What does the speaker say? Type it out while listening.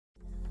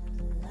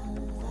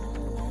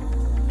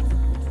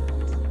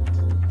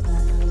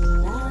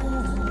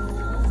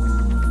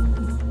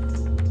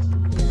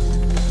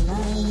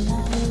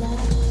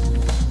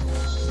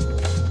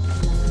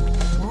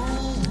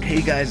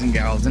Hey guys and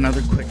gals,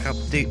 another quick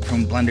update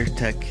from Blender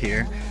Tech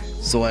here.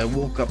 So I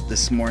woke up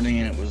this morning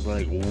and it was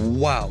like,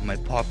 wow, my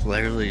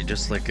popularity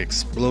just like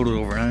exploded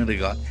overnight. I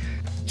got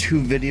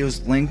 2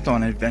 videos linked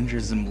on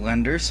adventures in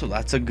Blender, so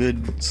that's a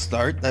good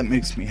start. That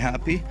makes me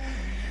happy.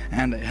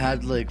 And I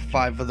had like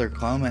 5 other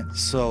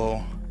comments,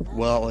 so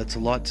well, it's a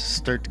lot to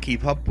start to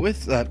keep up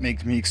with. That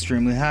makes me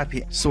extremely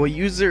happy. So a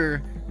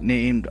user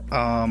named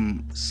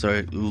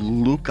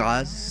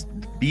Lucas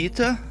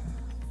Beta,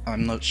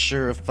 I'm not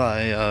sure if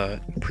I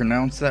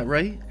pronounced that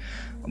right,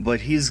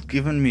 but he's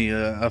given me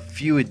a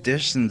few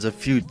additions, a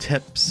few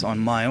tips on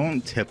my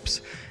own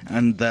tips,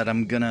 and that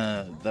I'm going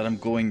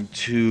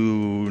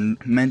to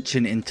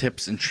mention in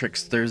Tips and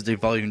Tricks Thursday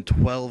Volume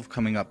 12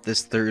 coming up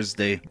this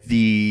Thursday,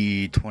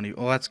 the 20.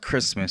 Oh, that's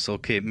Christmas.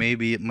 Okay,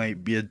 maybe it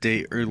might be a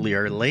day early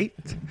or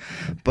late,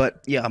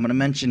 but yeah, I'm gonna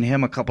mention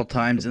him a couple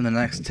times in the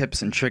next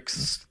Tips and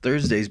Tricks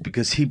Thursdays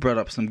because he brought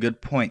up some good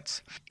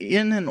points.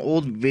 In an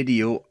old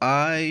video,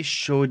 I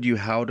showed you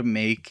how to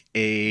make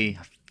a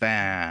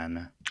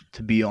fan.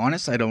 To be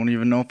honest, I don't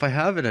even know if I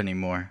have it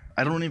anymore.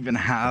 I don't even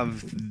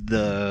have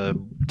the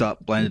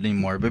dot blend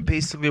anymore. But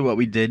basically what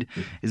we did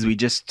is we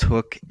just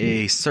took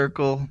a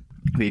circle,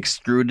 we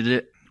extruded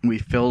it, we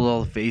filled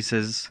all the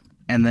faces,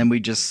 and then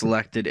we just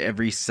selected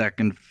every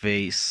second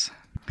face,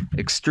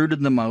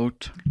 extruded them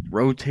out,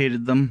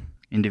 rotated them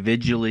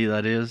individually,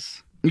 that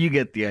is. You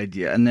get the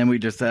idea. And then we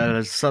just added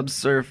a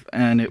subsurf,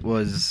 and it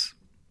was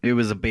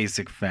a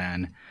basic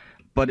fan,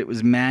 but it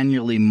was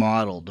manually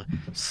modeled.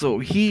 So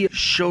he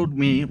showed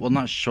me, well,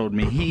 not showed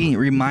me, he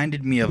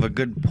reminded me of a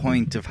good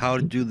point of how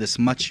to do this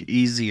much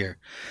easier.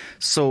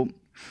 So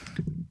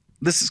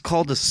this is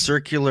called a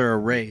circular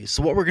array.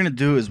 So what we're going to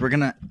do is we're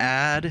going to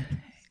add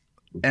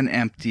an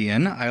empty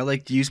in. I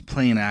like to use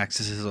plain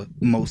axes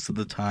most of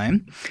the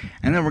time.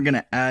 And then we're going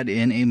to add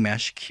in a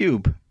mesh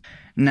cube.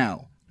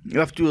 Now, you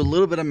have to do a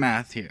little bit of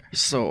math here.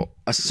 So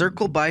a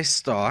circle by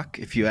stock,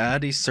 if you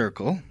add a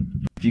circle,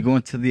 if you go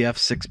into the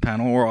F6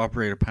 panel or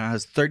operator panel,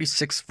 has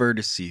 36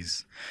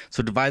 vertices.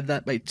 So divide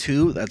that by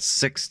 2, that's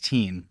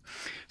 16.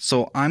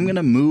 So I'm going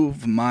to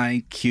move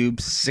my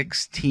cube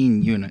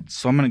 16 units.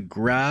 So I'm going to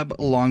grab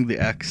along the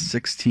X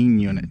 16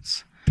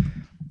 units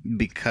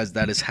because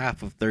that is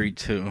half of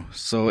 32.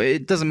 So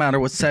it doesn't matter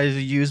what size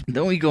you use.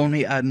 Then we go and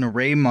we add an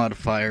array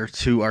modifier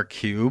to our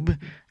cube.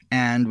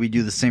 And we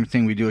do the same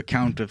thing. We do a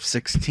count of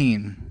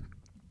 16.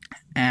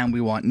 And we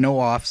want no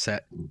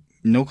offset.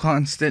 No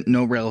constant,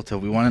 no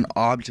relative. We want an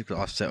object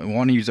offset. We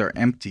want to use our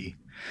empty.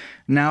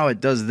 Now it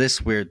does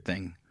this weird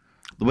thing.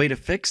 The way to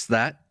fix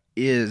that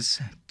is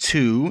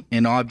to,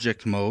 in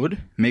object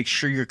mode, make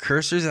sure your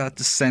cursor is at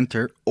the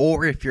center,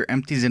 or if your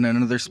empty is in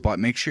another spot,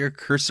 make sure your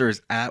cursor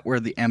is at where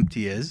the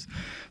empty is.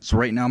 So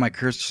right now my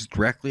cursor is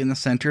directly in the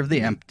center of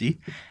the empty,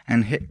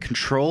 and hit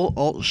Control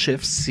Alt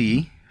Shift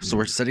C. So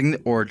we're setting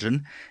the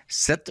origin.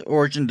 Set the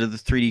origin to the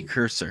 3D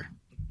cursor.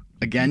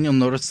 Again, you'll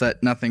notice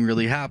that nothing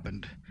really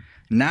happened.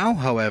 Now,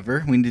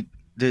 however, we need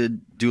to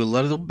do a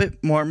little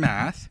bit more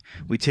math.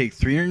 We take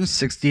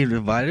 360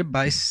 divided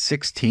by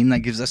 16. That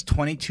gives us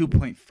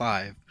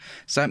 22.5.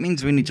 So that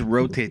means we need to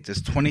rotate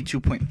this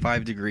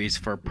 22.5 degrees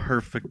for a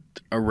perfect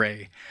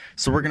array.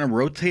 So we're going to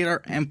rotate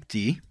our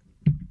empty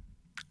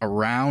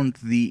around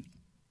the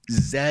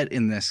Z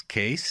in this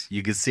case.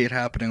 You can see it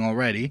happening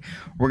already.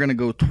 We're going to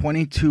go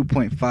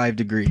 22.5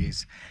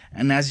 degrees.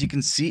 And as you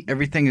can see,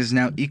 everything is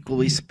now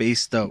equally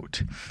spaced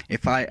out.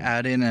 If I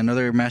add in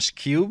another mesh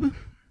cube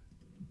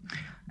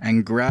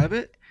and grab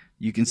it,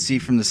 you can see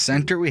from the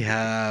center we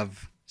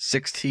have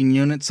 16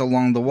 units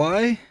along the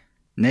Y,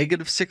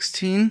 negative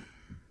 16.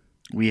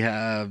 We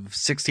have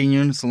 16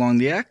 units along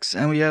the X,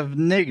 and we have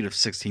negative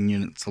 16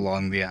 units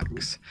along the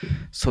X.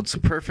 So it's a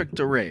perfect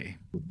array.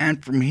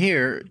 And from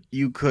here,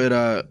 you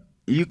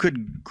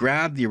could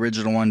grab the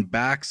original one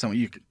back. So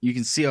you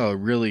can see how it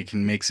really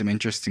can make some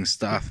interesting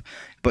stuff.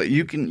 But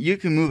you can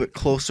move it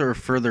closer or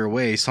further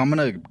away. So I'm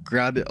gonna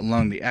grab it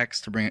along the X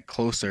to bring it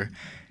closer.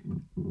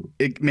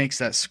 It makes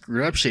that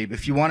screwed up shape.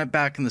 If you want it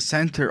back in the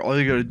center, all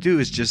you gotta do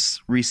is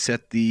just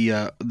reset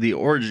the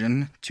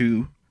origin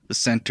to the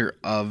center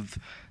of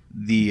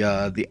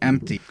the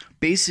empty.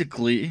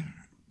 Basically,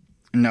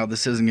 now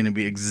this isn't going to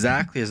be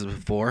exactly as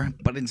before,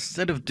 but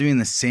instead of doing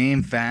the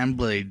same fan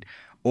blade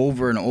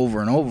over and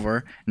over and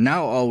over,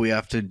 now all we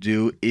have to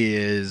do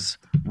is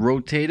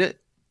rotate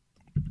it,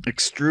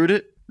 extrude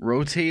it,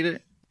 rotate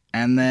it,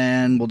 and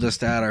then we'll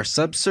just add our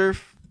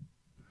subsurf.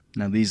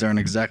 Now these aren't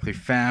exactly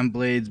fan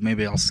blades.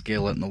 Maybe I'll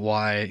scale it in the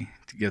Y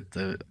to get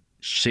the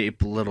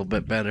shape a little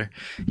bit better.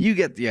 You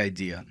get the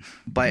idea.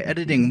 By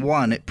editing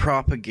one, it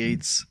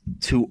propagates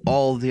to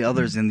all the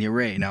others in the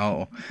array.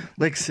 Now,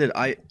 like I said,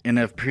 in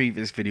a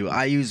previous video,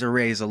 I use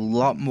arrays a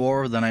lot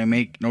more than I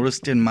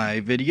noticed in my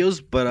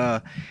videos,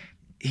 but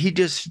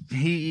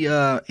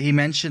he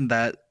mentioned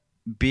that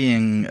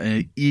being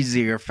an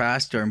easier,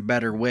 faster, and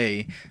better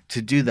way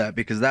to do that,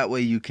 because that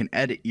way you can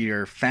edit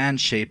your fan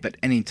shape at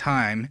any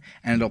time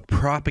and it'll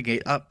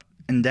propagate up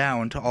and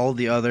down to all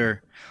the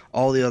other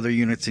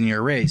units in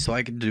your array. So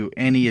I can do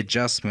any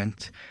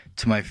adjustment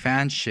to my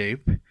fan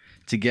shape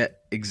to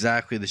get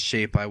exactly the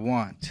shape I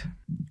want.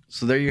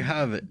 So there you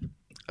have it.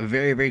 A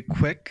very, very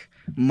quick,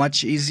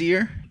 much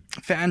easier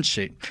fan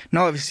shape.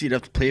 Now obviously you'd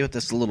have to play with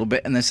this a little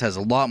bit, and this has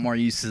a lot more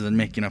uses than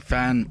making a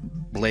fan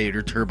blade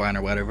or turbine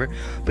or whatever.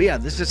 But yeah,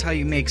 this is how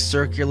you make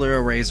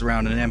circular arrays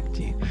around an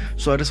empty.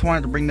 So I just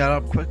wanted to bring that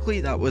up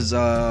quickly. That was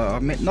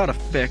not a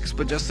fix,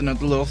 but just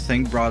another little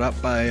thing brought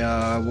up by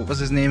what was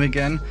his name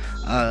again?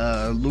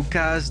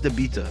 Lucas de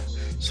Bita.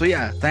 So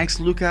yeah, thanks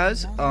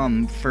Lucas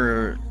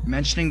for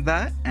mentioning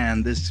that,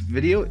 and this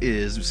video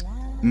is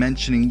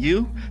mentioning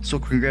you, so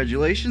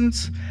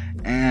congratulations,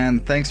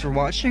 and thanks for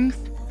watching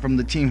from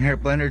the team here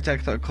at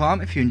BlenderTech.com.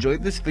 If you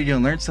enjoyed this video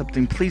and learned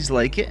something, please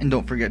like it, and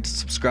don't forget to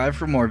subscribe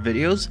for more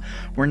videos.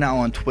 We're now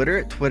on Twitter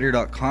at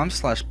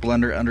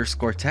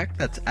twitter.com/blender_tech,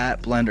 that's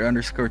at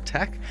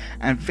blender_tech,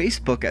 and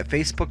Facebook at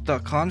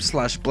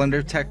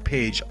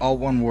facebook.com/blendertechpage, all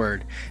one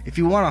word. If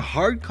you want a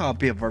hard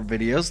copy of our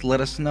videos,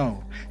 let us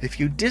know. If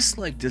you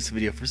disliked this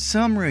video for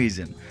some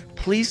reason,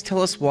 please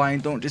tell us why,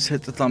 and don't just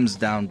hit the thumbs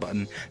down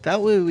button.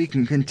 That way we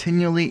can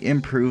continually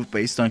improve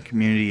based on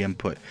community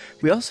input.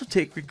 We also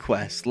take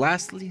requests.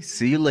 Lastly,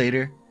 see you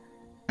later,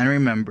 and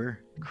remember,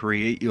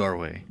 create your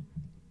way.